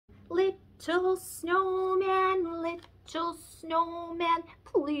little snowman,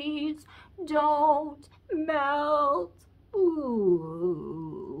 please don't melt.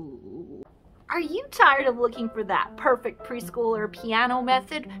 Ooh. Are you tired of looking for that perfect preschooler piano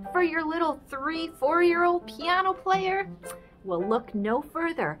method for your little 3-4-year-old piano player? Well, look no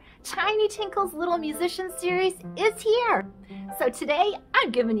further. Tiny Tinkles Little Musicians series is here. So today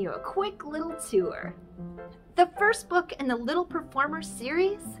I'm giving you a quick little tour. The first book in the Little Performer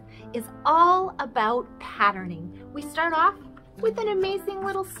series is all about patterning. We start off with an amazing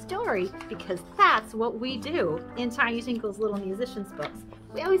little story because that's what we do in Tiny Tinkles Little Musicians books.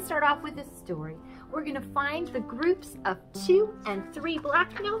 We always start off with a story. We're going to find the groups of 2 and 3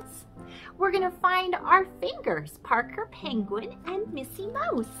 black notes. We're going to find our fingers, Parker Penguin and Missy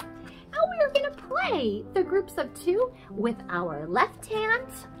Mouse. And we're going to play the groups of 2 with our left hand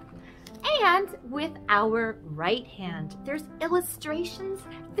and with our right hand. There's illustrations.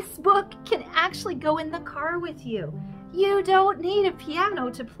 This book can actually go in the car with you. You don't need a piano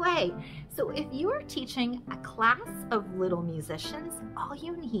to play. So if you're teaching a class of little musicians, all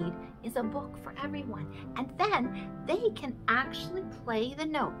you need is a book for everyone. And then they can actually play the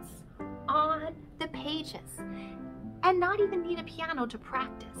notes on the pages and not even need a piano to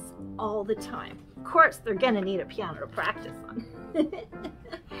practice all the time. Of course, they're gonna need a piano to practice on.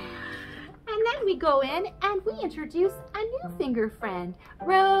 And then we go in and we introduce a new finger friend,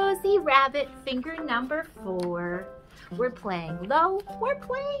 Rosie Rabbit, finger number 4. We're playing low, we're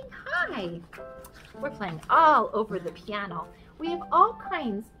playing high. We're playing all over the piano. We have all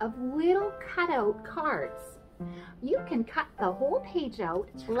kinds of little cutout cards. You can cut the whole page out,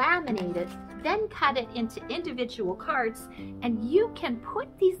 laminate it, then cut it into individual cards, and you can put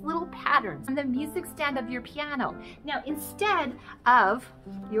these little patterns on the music stand of your piano. Now, instead of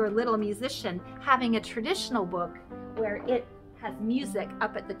your little musician having a traditional book where it has music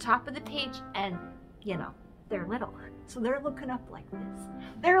up at the top of the page and, you know, they're little, so they're looking up like this.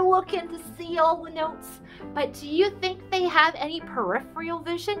 They're looking to see all the notes. But do you think they have any peripheral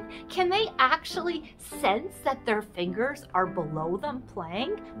vision? Can they actually sense that their fingers are below them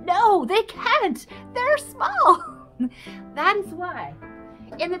playing? No, they can't. They're small. That is why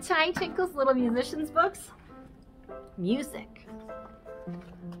in the Tiny Tinkles Little Musicians books, music,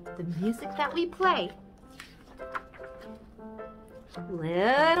 the music that we play,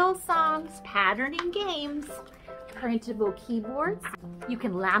 little songs, patterning games, printable keyboards. You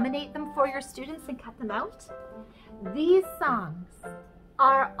can laminate them for your students and cut them out. These songs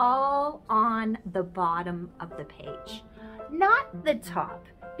are all on the bottom of the page, not the top,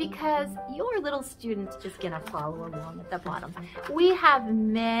 because your little student is going to follow along at the bottom. We have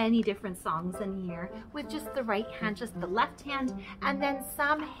many different songs in here with just the right hand, just the left hand, and then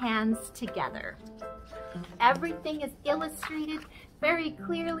some hands together. Everything is illustrated very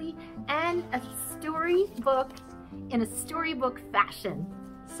clearly and a storybook in a storybook fashion.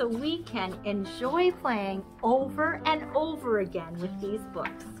 So we can enjoy playing over and over again with these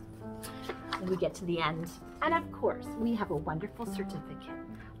books when we get to the end. And of course, we have a wonderful certificate.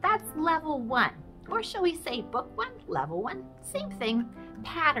 That's level 1, or shall we say book 1, level 1, same thing,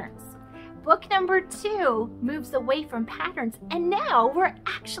 patterns. Book number 2 moves away from patterns, and now we're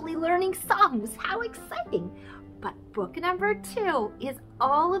actually learning songs. How exciting! But book number 2 is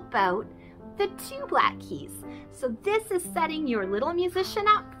all about the 2 black keys. So this is setting your little musician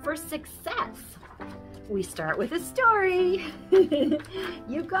up for success. We start with a story.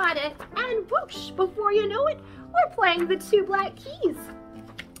 You got it. And whoosh, before you know it, we're playing the 2 black keys.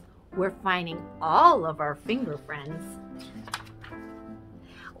 We're finding all of our finger friends.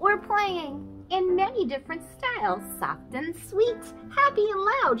 We're playing in many different styles, soft and sweet, happy and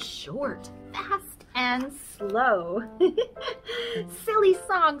loud, short, fast and slow. Silly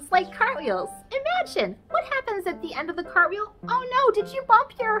songs like cartwheels. Imagine, what happens at the end of the cartwheel? Oh no, did you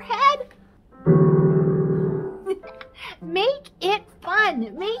bump your head? Make it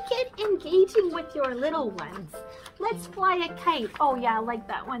fun. Make it engaging with your little ones. Let's fly a kite. Oh yeah, I like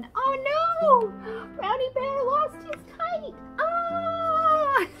that one. Oh no! Brownie Bear lost his kite.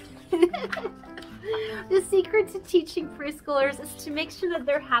 Ah! The secret to teaching preschoolers is to make sure that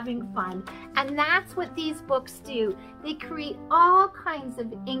they're having fun. And that's what these books do. They create all kinds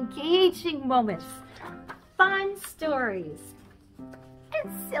of engaging moments, fun stories,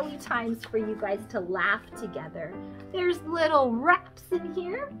 and silly times for you guys to laugh together. There's little raps in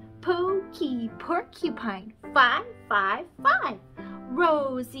here. Pokey Porcupine, 5, 5, 5.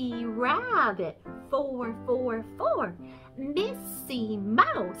 Rosie Rabbit, 4, 4, 4. Missy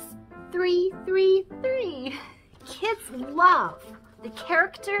Mouse, 3, 3, 3. Kids love the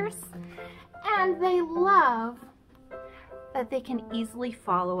characters and they love that they can easily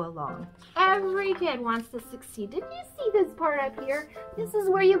follow along. Every kid wants to succeed. Did you see this part up here? This is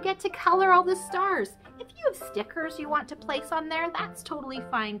where you get to color all the stars. If you have stickers you want to place on there, that's totally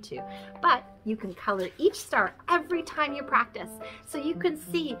fine too. But you can color each star every time you practice. So you can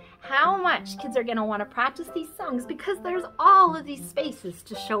see how much kids are going to want to practice these songs because there's all of these spaces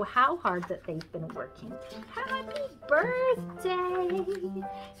to show how hard that they've been working. Happy birthday,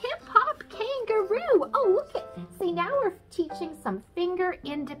 hip hop kangaroo. Oh, look at, see, now we're teaching some finger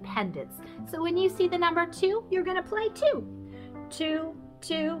independence. So when you see the number 2, you're going to play 2. 2,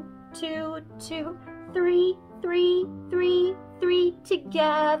 2, 2, 2, 3, 3, 3, 3,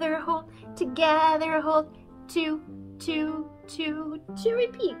 together hold, 2, 2, 2, 2,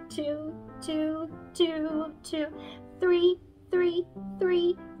 repeat, 2, 2, 2, 2, 3, 3,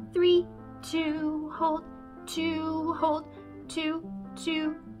 3, 3, 2, hold, 2, hold, 2,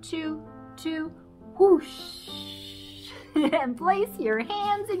 2, 2, 2, whoosh. And place your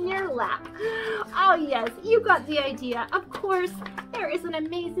hands in your lap. Oh yes, you got the idea. Of course, there is an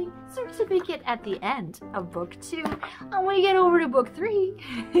amazing certificate at the end of book 2. And we get over to book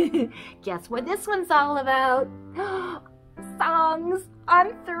 3. Guess what this one's all about? Songs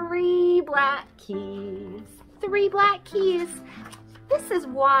on 3 black keys. 3 black keys. This is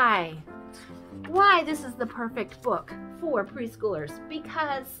why this is the perfect book for preschoolers,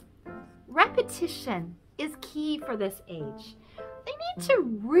 because repetition is key for this age. They need to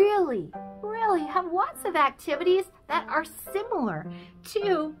really have lots of activities that are similar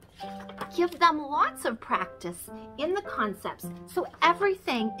to give them lots of practice in the concepts so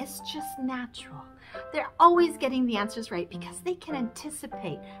everything is just natural. They're always getting the answers right because they can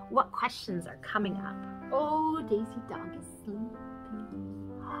anticipate what questions are coming up. Oh, Daisy Dog is sleeping.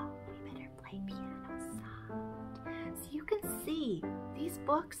 We better play piano soft. So you can see these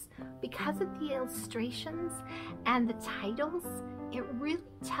books, because of the illustrations and the titles, it really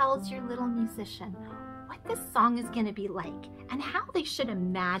tells your little musician what this song is going to be like and how they should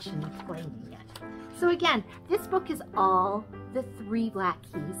imagine playing it. So again, this book is all the 3 black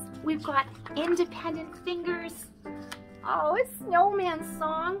keys. We've got independent fingers. Oh, a snowman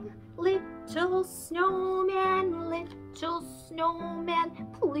song. Little snowman,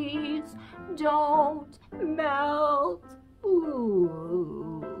 please don't melt.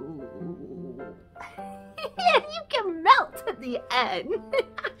 Ooh. You can melt at the end.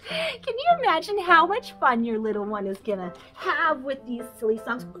 Can you imagine how much fun your little one is gonna have with these silly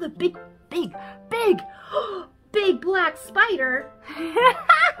songs? Oh, the big black spider.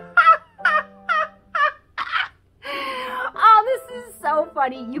 Oh, this is so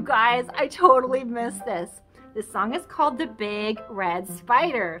funny. You guys, I totally missed this. This song is called The Big Red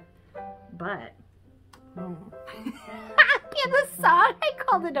Spider. But in the song, I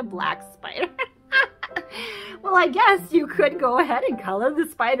called it a black spider. Well, I guess you could go ahead and color the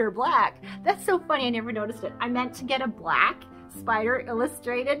spider black. That's so funny, I never noticed it. I meant to get a black spider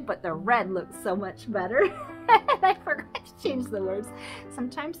illustrated, but the red looks so much better. And I forgot to change the words.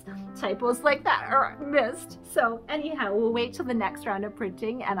 Sometimes typos like that are missed. So anyhow, we'll wait till the next round of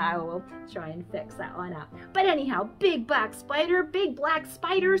printing and I will try and fix that one up. But anyhow, big black spider,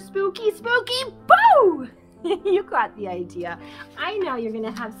 spooky, boo! You got the idea. I know you're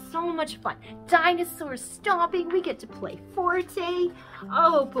gonna have so much fun. Dinosaurs stomping, we get to play forte.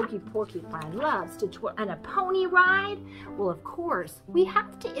 Oh, Pokey Porcupine loves to twirl, and a pony ride. Well, of course, we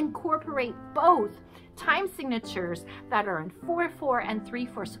have to incorporate both time signatures that are in 4/4 and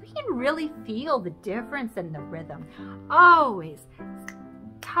 3/4 so we can really feel the difference in the rhythm. Always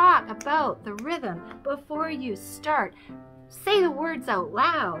talk about the rhythm before you start. Say the words out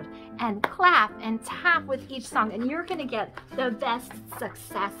loud and clap and tap with each song and you're gonna get the best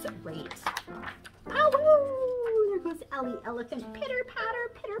success rate. Oh, there goes Ellie Elephant. Pitter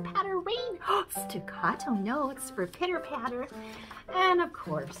patter, rain. Oh, staccato notes for pitter patter. And of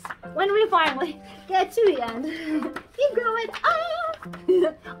course, when we finally get to the end, keep going. Ah!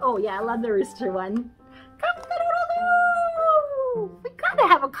 Oh yeah, I love the rooster one. Cock-a-doodle-doo! We gotta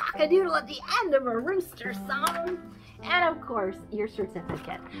have a cock-a-doodle at the end of a rooster song. And of course, your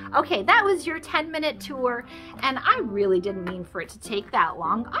certificate. Okay, that was your 10-minute tour, and I really didn't mean for it to take that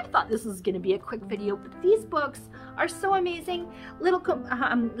long. I thought this was gonna be a quick video, but these books are so amazing. Little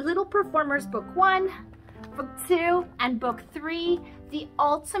Performers Book 1, Book 2, and Book 3, The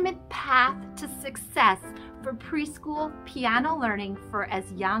Ultimate Path to Success for Preschool Piano Learning for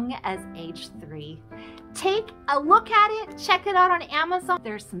as young as age 3. Take a look at it, check it out on Amazon.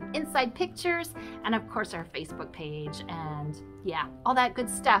 There's some inside pictures and of course our Facebook page and yeah, all that good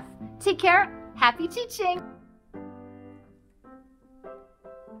stuff. Take care, happy teaching.